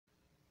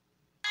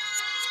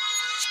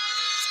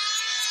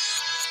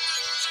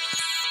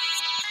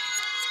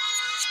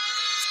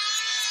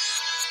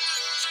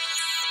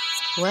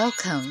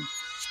Welcome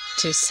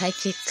to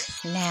Psychic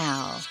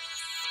Now.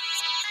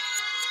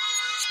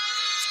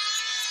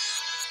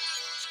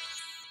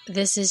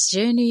 This is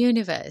Journey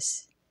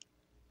Universe.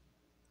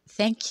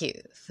 Thank you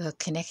for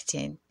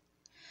connecting,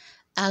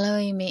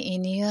 allowing me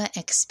in your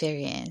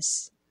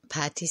experience,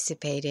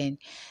 participating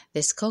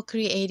this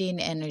co-creating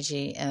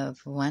energy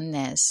of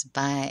oneness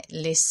by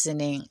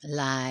listening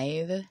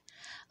live,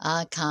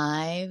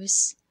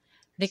 archives,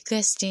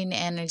 requesting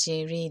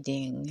energy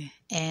reading,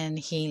 and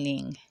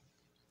healing.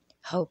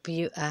 Hope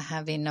you are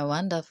having a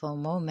wonderful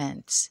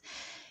moment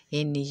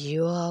in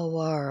your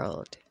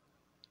world.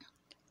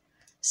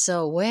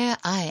 So where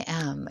I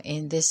am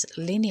in this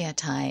linear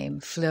time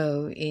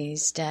flow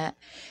is that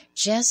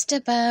just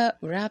about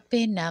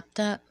wrapping up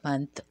the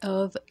month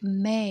of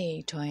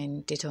May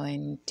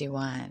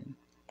 2021.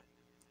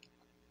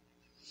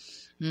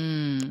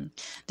 The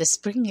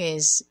spring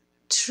is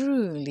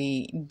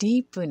truly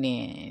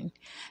deepening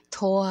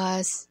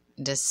towards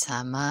the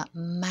summer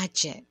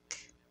magic.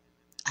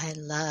 I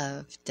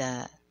love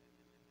the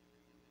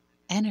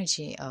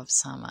energy of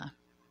summer.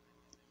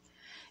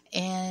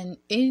 And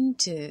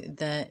into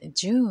the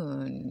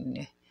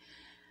June,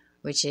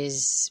 which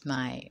is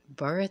my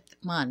birth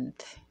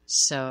month.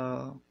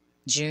 So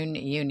June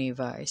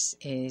universe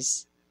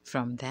is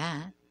from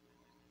that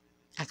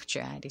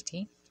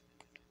actuality.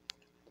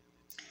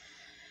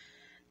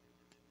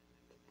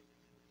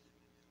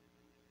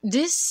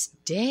 This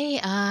day,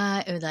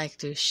 I would like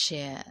to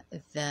share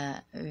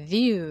the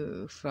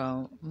view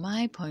from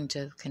my point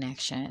of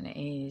connection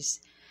is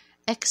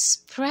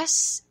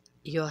express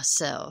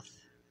yourself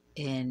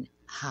in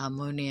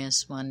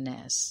harmonious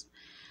oneness.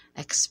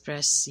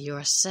 Express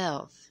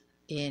yourself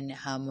in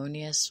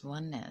harmonious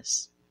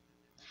oneness.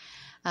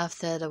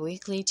 After the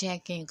weekly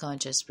check-in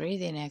conscious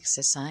breathing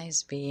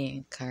exercise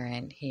being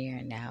current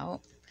here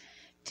now,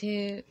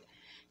 to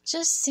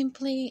just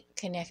simply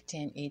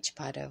connecting each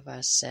part of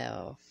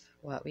ourselves,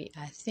 what we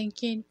are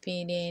thinking,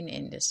 feeling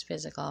in this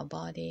physical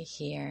body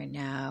here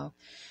now,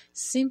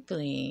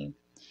 simply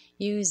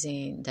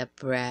using the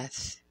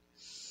breath,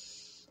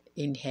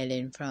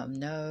 inhaling from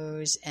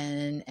nose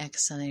and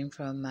exhaling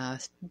from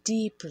mouth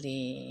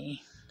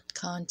deeply,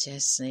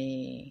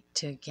 consciously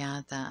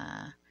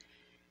together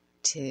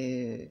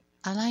to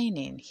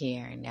aligning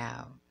here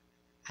now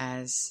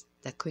as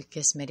the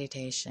quickest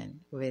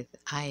meditation with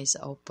eyes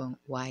open,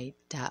 wide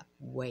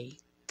awake.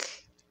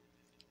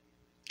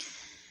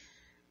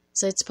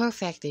 So it's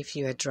perfect if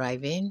you are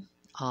driving.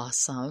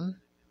 Awesome.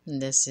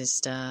 This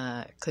is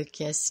the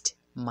quickest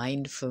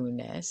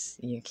mindfulness.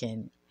 You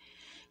can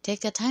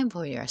take a time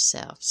for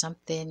yourself,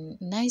 something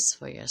nice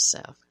for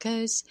yourself,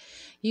 because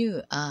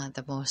you are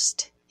the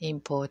most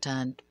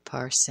important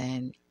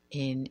person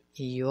in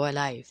your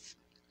life.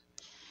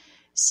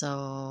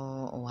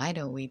 So why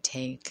don't we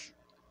take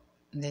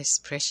this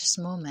precious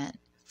moment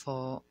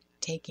for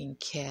taking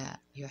care of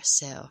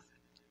yourself,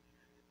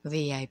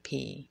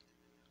 VIP.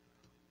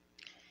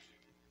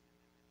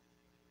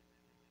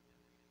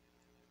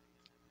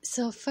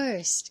 So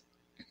first,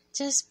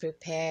 just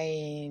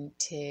preparing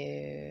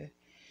to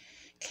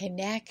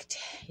connect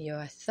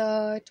your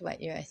thought,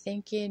 what you are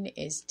thinking.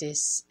 Is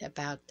this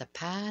about the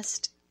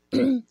past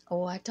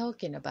or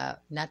talking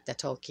about, not the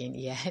talking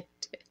yet,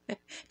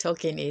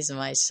 talking is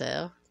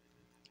myself,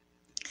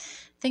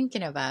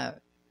 thinking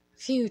about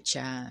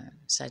future,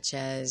 such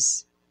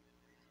as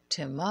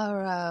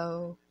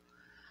tomorrow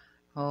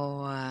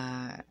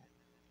or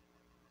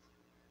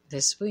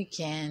this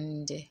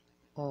weekend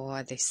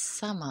or this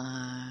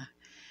summer.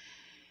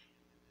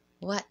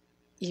 What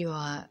you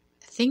are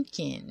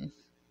thinking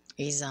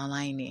is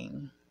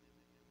aligning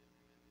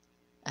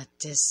at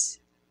this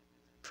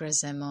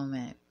present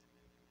moment.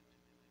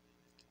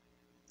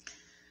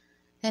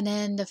 And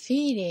then the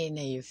feeling,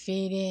 are you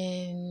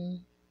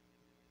feeling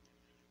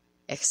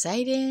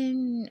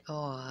exciting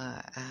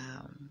or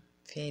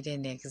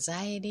feeling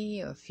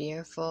anxiety or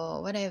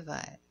fearful,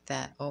 whatever,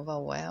 that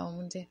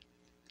overwhelmed?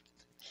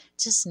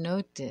 Just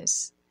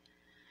notice.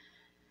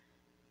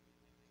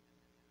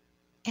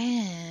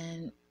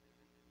 And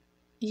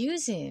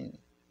using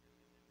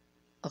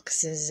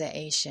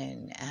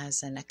oxygenation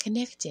as a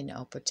connecting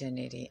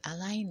opportunity,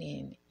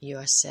 aligning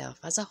yourself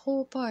as a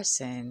whole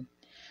person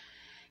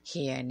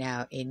here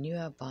now in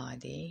your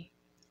body,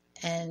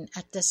 and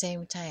at the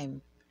same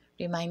time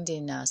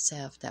reminding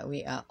ourselves that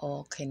we are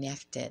all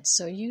connected.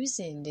 So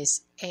using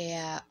this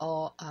air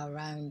all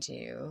around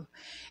you,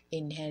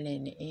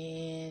 inhaling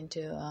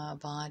into our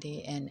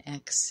body and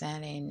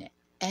exhaling,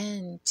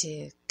 and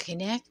to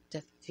connect,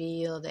 to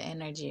feel the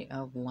energy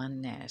of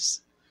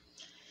oneness.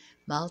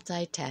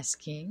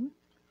 Multitasking.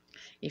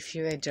 If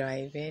you are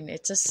driving,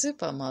 it's a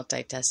super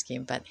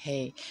multitasking, but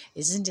hey,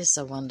 isn't this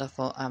a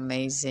wonderful,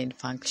 amazing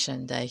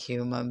function that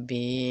human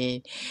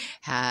being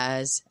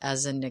has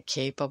as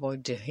capable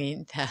of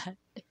doing that?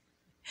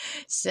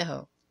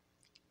 So,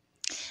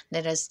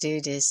 let us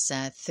do this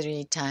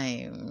 3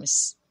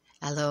 times.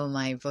 Allow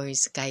my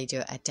voice guide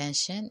your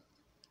attention.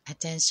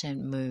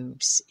 Attention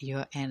moves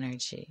your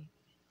energy.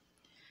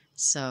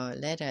 So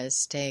let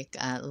us take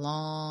a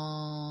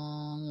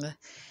long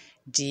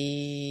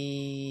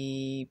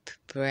Deep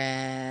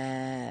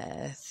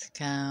breath,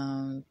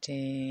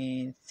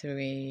 counting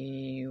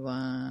 3,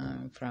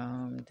 1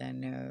 from the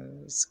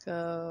nose.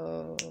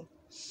 Go.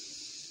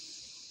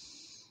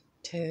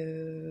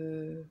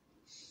 2,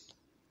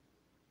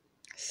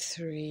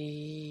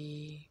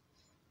 3.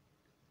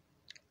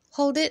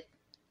 Hold it.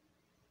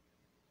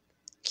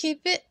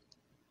 Keep it.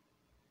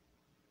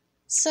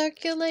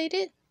 Circulate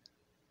it.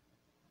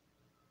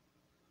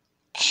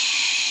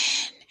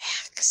 And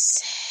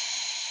exhale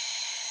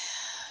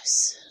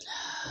slowly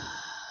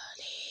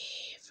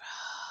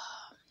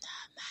from the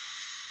mouth.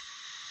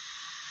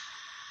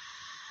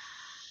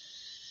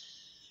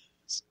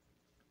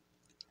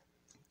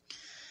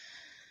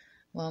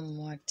 One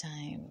more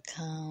time.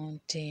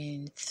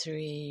 Counting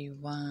 3,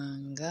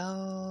 1,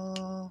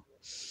 go.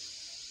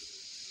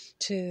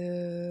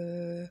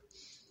 2,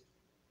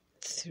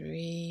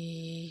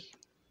 3.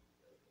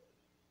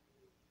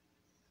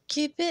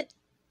 Keep it.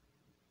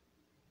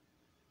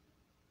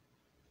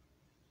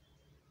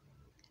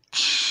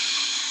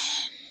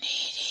 And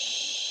it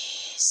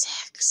is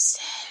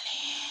exhaling.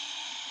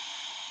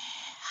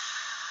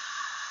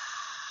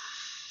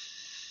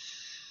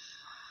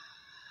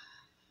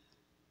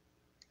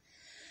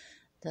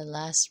 The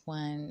last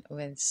one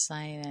with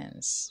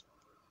silence.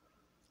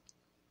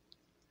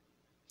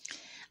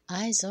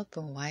 Eyes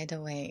open, wide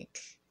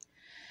awake.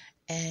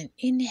 And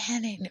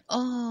inhaling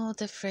all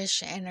the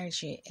fresh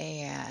energy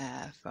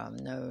air from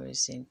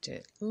nose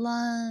into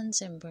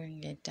lungs and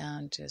bring it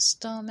down to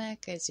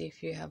stomach as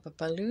if you have a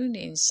balloon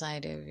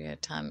inside of your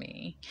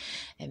tummy,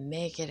 and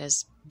make it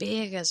as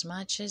big as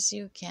much as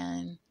you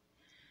can.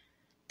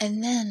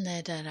 And then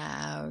let it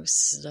out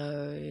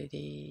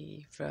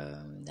slowly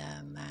from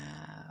the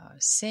mouth,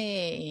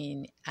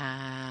 saying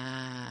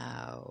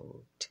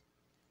out.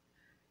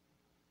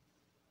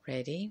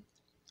 Ready?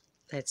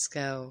 Let's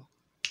go.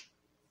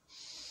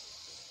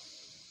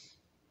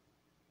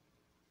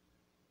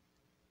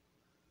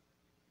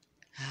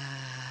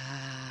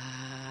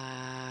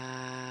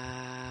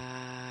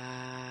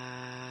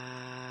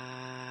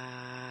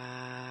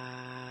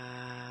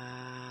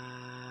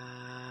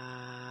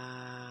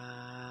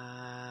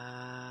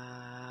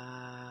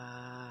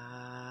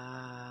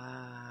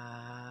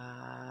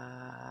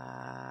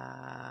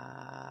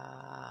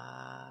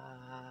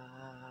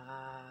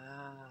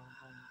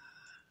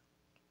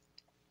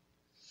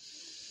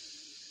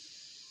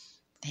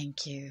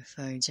 Thank you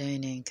for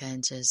joining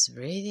conscious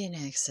breathing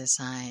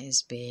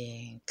exercise,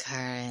 being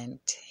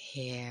current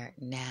here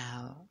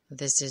now.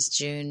 This is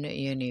June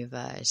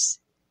Universe.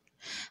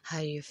 How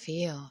you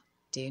feel?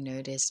 Do you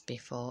notice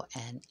before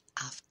and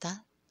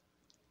after?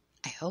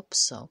 I hope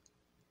so.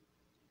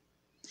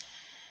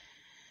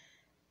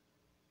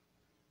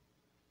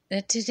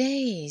 Now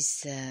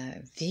today's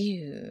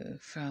view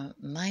from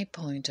my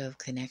point of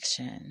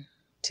connection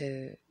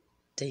to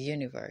the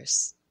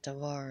universe, the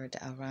world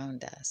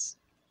around us,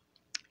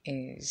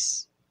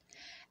 is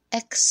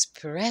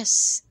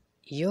express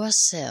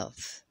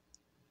yourself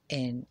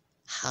in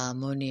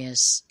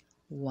harmonious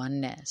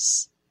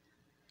oneness.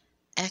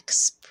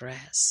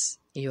 Express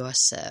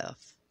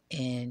yourself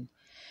in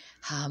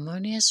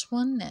harmonious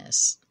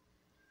oneness.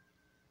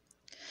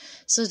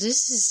 So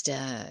this is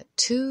the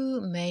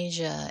two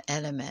major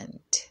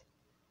elements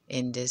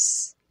in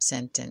this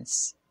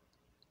sentence.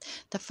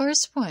 The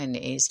first one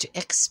is to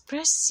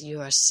express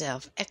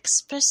yourself,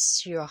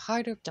 express your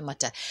heart of the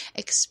matter,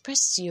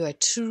 express your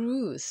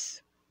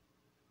truth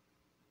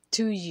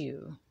to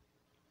you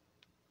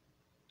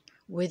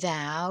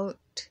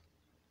without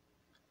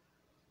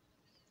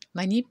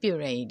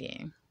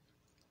manipulating,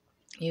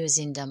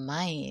 using the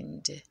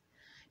mind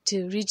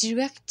to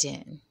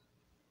redirecting.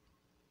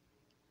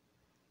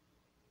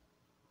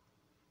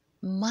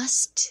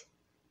 Must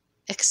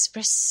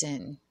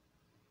expressing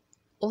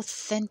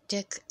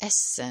authentic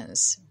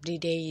essence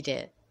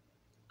related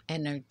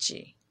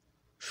energy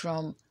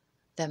from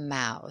the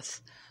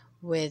mouth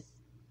with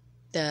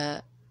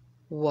the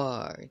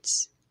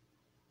words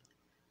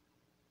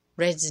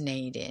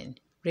resonating,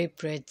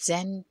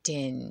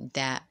 representing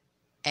that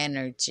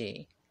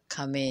energy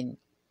coming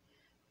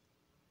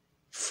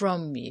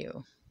from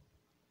you.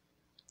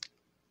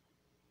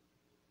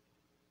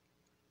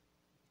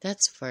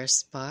 That's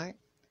first part.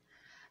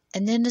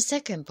 And then the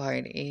second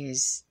part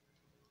is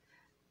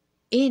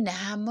in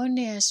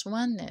harmonious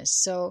oneness.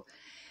 So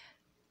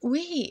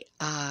we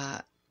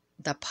are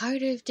the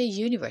part of the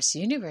universe.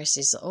 Universe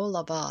is all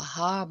about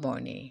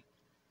harmony.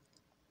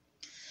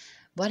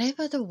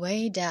 Whatever the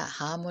way that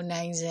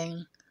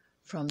harmonizing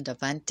from the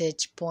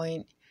vantage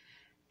point,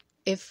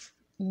 if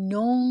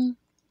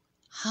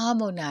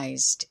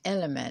non-harmonized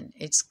element,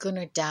 it's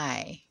gonna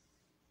die.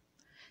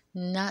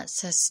 Not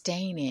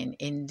sustaining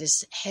in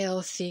this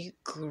healthy,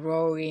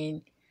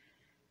 growing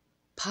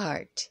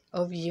part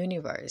of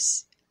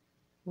universe.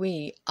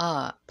 We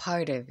are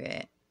part of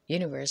it,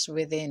 universe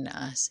within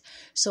us.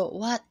 So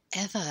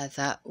whatever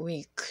that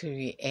we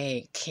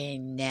create,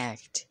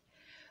 connect,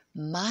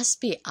 must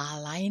be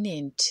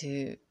aligning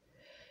to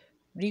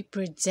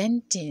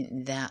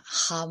representing the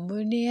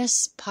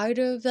harmonious part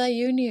of the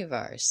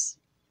universe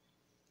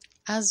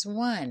as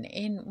one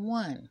in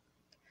one.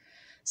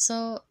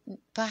 So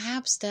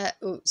perhaps that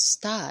would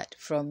start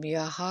from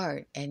your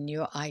heart and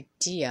your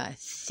idea,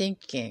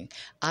 thinking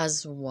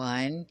as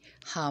one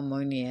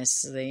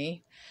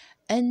harmoniously,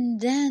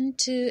 and then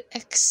to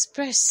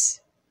express,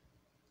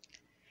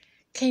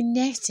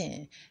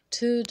 connecting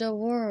to the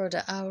world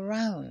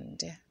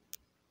around,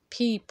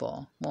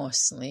 people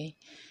mostly,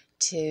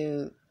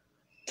 to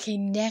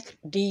connect,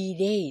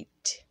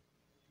 relate,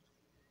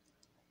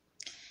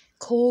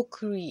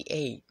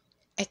 co-create,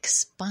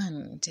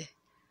 expand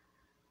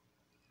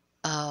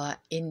our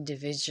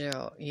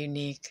individual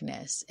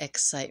uniqueness,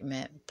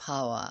 excitement,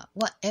 power,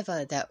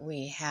 whatever that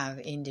we have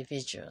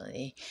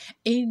individually,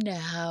 in the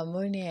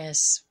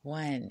harmonious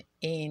one,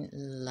 in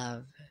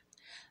love,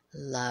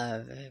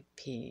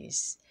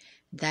 peace.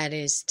 That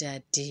is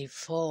the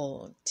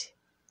default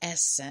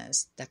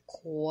essence, the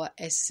core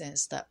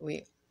essence that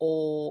we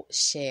all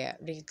share,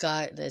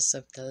 regardless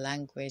of the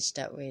language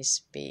that we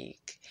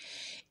speak.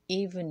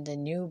 Even the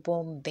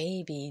newborn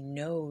baby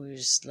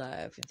knows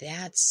love.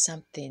 That's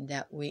something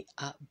that we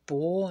are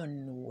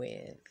born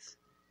with.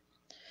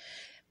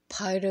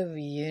 Part of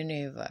the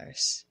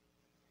universe.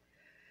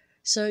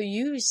 So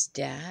use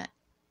that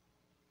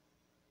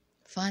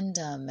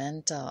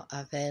fundamental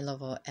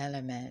available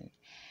element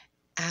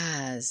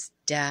as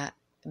that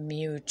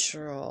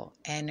mutual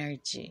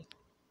energy,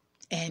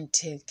 and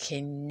to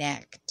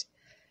connect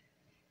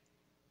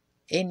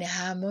in a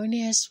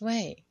harmonious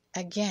way.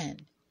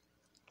 Again,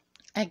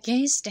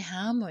 against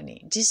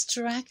harmony,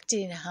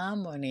 distracting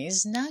harmony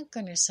is not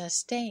going to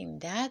sustain.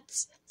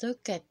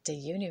 Look at the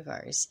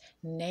universe,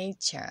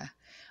 nature,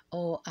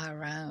 all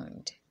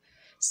around.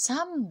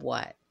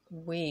 Somewhat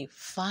we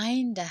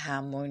find a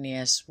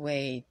harmonious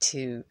way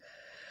to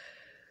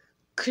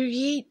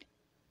create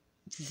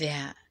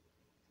that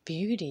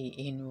beauty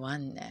in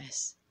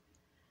oneness.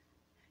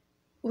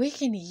 We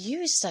can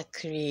use that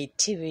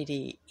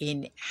creativity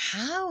in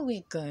how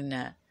we're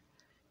gonna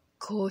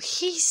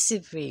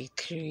cohesively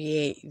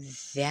create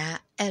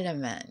that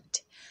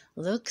element,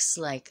 looks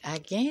like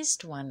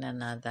against one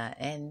another,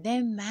 and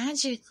then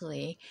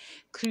magically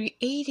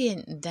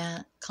creating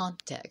that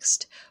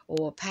context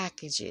or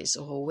packages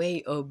or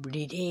way of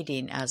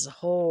relating as a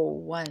whole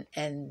one,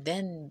 and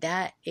then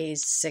that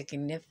is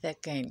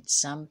significant,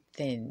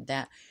 something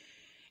that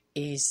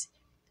is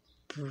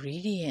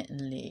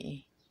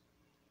brilliantly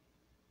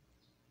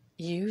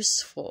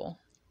useful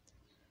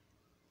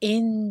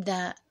in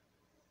that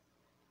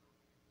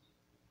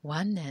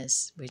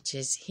oneness, which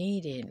is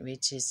hidden,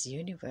 which is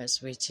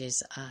universe, which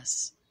is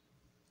us.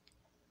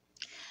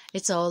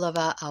 It's all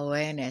about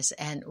awareness,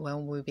 and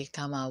when we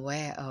become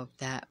aware of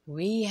that,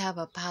 we have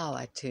a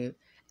power to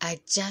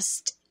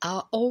adjust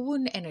our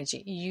own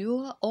energy,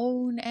 your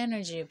own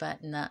energy,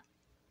 but not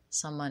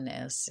someone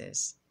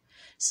else's.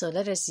 So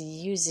let us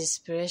use this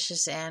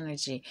precious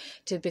energy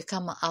to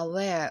become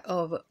aware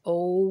of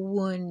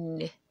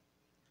own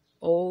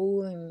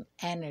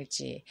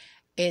energy.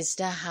 Is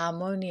the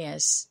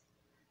harmonious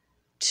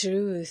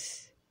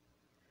truth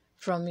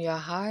from your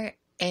heart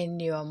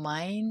and your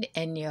mind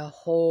and your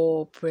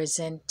whole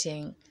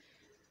presenting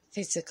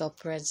physical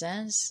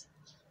presence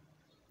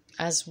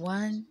as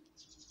one,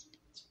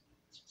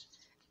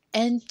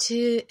 and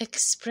to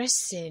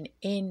expressing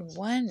in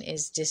one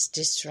is just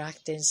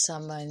distracting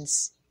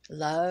someone's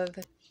love,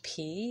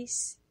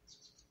 peace.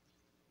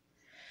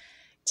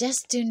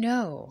 Just to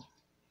know,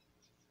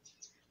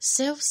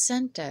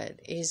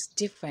 self-centered is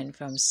different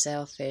from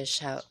selfish.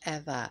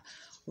 However,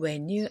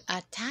 when you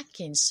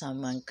attacking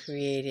someone,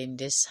 creating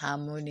this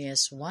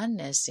harmonious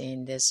oneness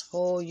in this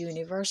whole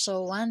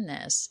universal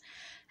oneness,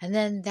 and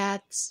then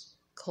that's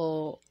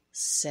called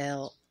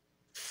selfish.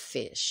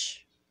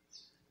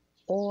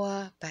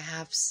 Or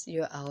perhaps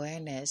your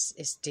awareness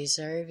is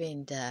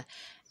deserving the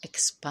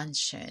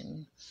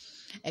expansion,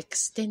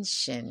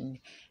 extension,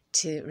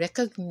 to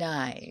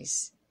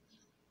recognize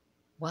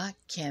what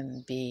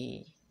can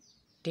be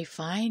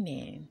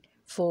defining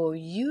for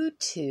you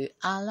to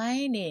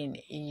align in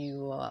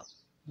your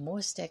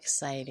most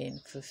exciting,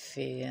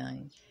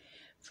 fulfilling,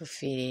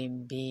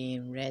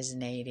 being,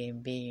 resonating,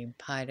 being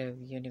part of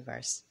the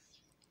universe.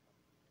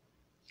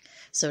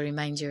 So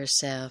remind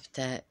yourself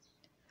that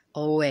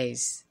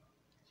always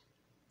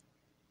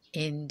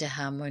in the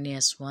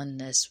harmonious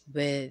oneness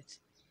with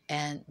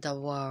and the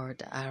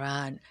world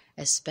around,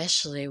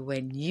 especially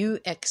when you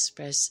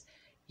express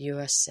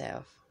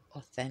yourself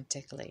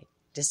authentically.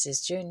 This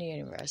is June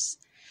Universe.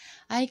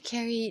 I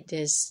carry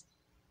this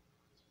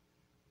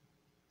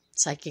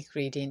psychic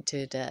reading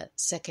to the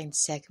second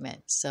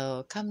segment,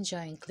 so come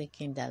join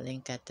clicking the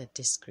link at the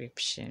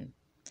description.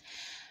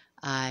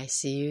 I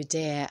see you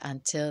there.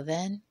 Until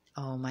then,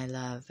 all my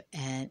love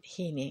and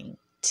healing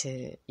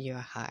to your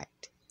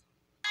heart.